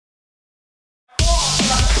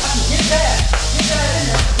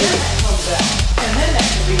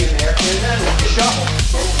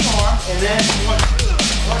and then one,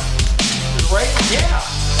 right, yeah,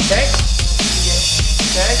 okay,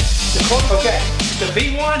 okay, the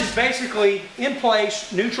B1 is basically in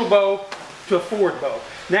place, neutral bow to a forward bow.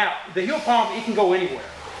 Now, the heel palm, it can go anywhere,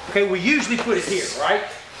 okay, we usually put it here, right,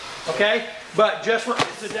 okay, but just for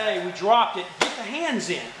today, we dropped it, get the hands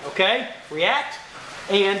in, okay, react,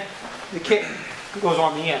 and the kick goes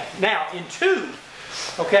on the end. Now, in 2,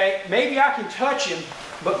 okay, maybe I can touch him,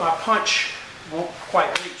 but my punch won't quite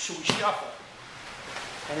reach, so we shuffle,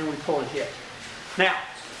 and then we pull and hit. Now,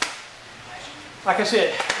 like I said,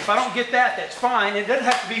 if I don't get that, that's fine. It doesn't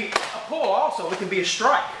have to be a pull also, it can be a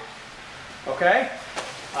strike, okay?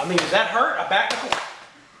 I mean, does that hurt? I back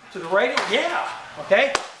to the radial, yeah,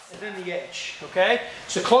 okay? And then the edge, okay?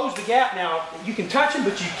 So close the gap now. You can touch him,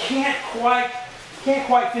 but you can't quite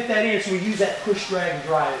fit that in, so we use that push, drag, and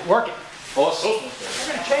drive it. Work it. Awesome. We're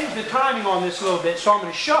going to change the timing on this a little bit, so I'm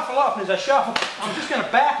going to shuffle up, and as I shuffle, I'm just going to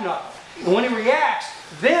back knuckle. And when he reacts,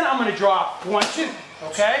 then I'm going to drop 1, 2,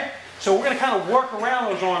 okay? So we're going to kind of work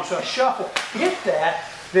around those arms. So I shuffle, hit that,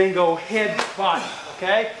 then go head, body,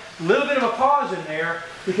 okay? A little bit of a pause in there,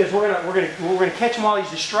 because we're going to catch him while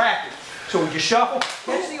he's distracted. So we just shuffle,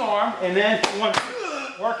 catch the arm, and then 1,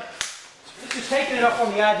 2, work it. This is taking it up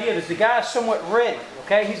on the idea that the guy's somewhat ready,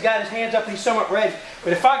 okay? He's got his hands up and he's somewhat ready.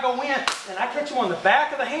 But if I go in and I catch him on the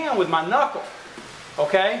back of the hand with my knuckle,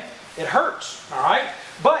 okay, it hurts, all right?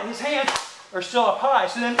 But his hands are still up high,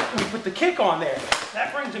 so then we put the kick on there.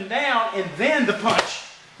 That brings him down, and then the punch,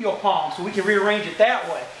 heel palm, so we can rearrange it that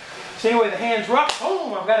way. So anyway, the hands are up,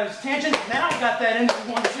 boom, I've got his attention, now I've got that into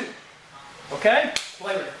 1, 2. Okay?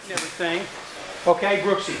 Play with it and everything. Okay,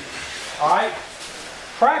 Brooksy. All right?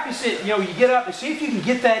 Practice it, you know, you get up and see if you can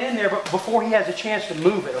get that in there before he has a chance to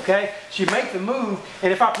move it, okay? So you make the move,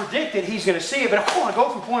 and if I predict it, he's going to see it, but if I want to go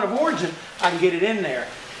from point of origin, I can get it in there.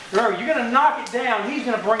 Remember, you're going to knock it down, he's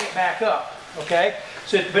going to bring it back up, okay?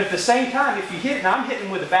 So, but at the same time, if you hit it, now I'm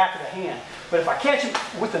hitting with the back of the hand, but if I catch him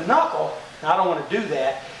with the knuckle, now I don't want to do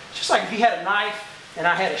that. It's just like if you had a knife and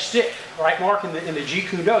I had a stick, right, Mark, in the Jeet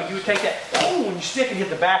Kune Do, you would take that, boom, and you stick and hit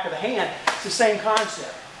the back of the hand. It's the same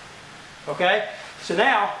concept, okay? So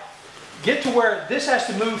now, get to where this has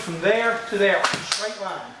to move from there to there, straight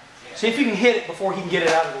line. See if you can hit it before he can get it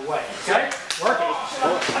out of the way, okay? Work it.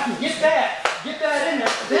 I can get that in there,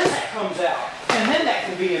 then that comes out, and then that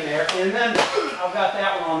can be in there, and then I've got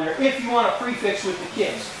that one on there, if you want a prefix with the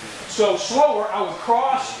kicks. So slower, I would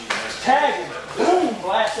cross, tag him, boom,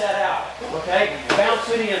 blast that out, okay? Bounce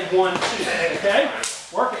it in, 1, 2, okay?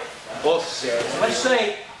 Work it. Let's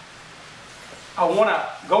say I want to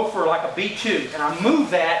go for like a B2, and I move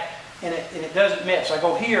that, and it doesn't miss. I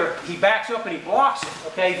go here, he backs up and he blocks it,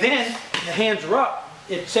 okay? Then the hands are up.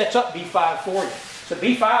 It sets up B5 for you. So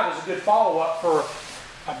B5 is a good follow-up for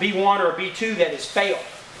a B1 or a B2 that has failed,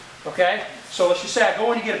 okay? So let's just say I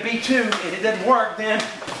go in to get a B2 and it doesn't work, then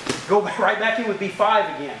go right back in with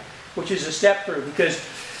B5 again, which is a step through because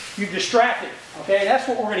you've distracted, okay? That's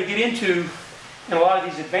what we're going to get into in a lot of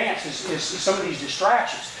these advances is some of these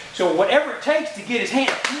distractions. So whatever it takes to get his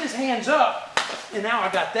hands up, and now I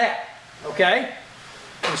got that, okay?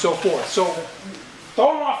 And so forth. So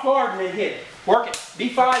throw him off guard and then hit it. Work it.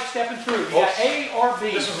 B5 stepping through. You got A or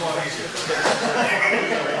B. This is a lot easier.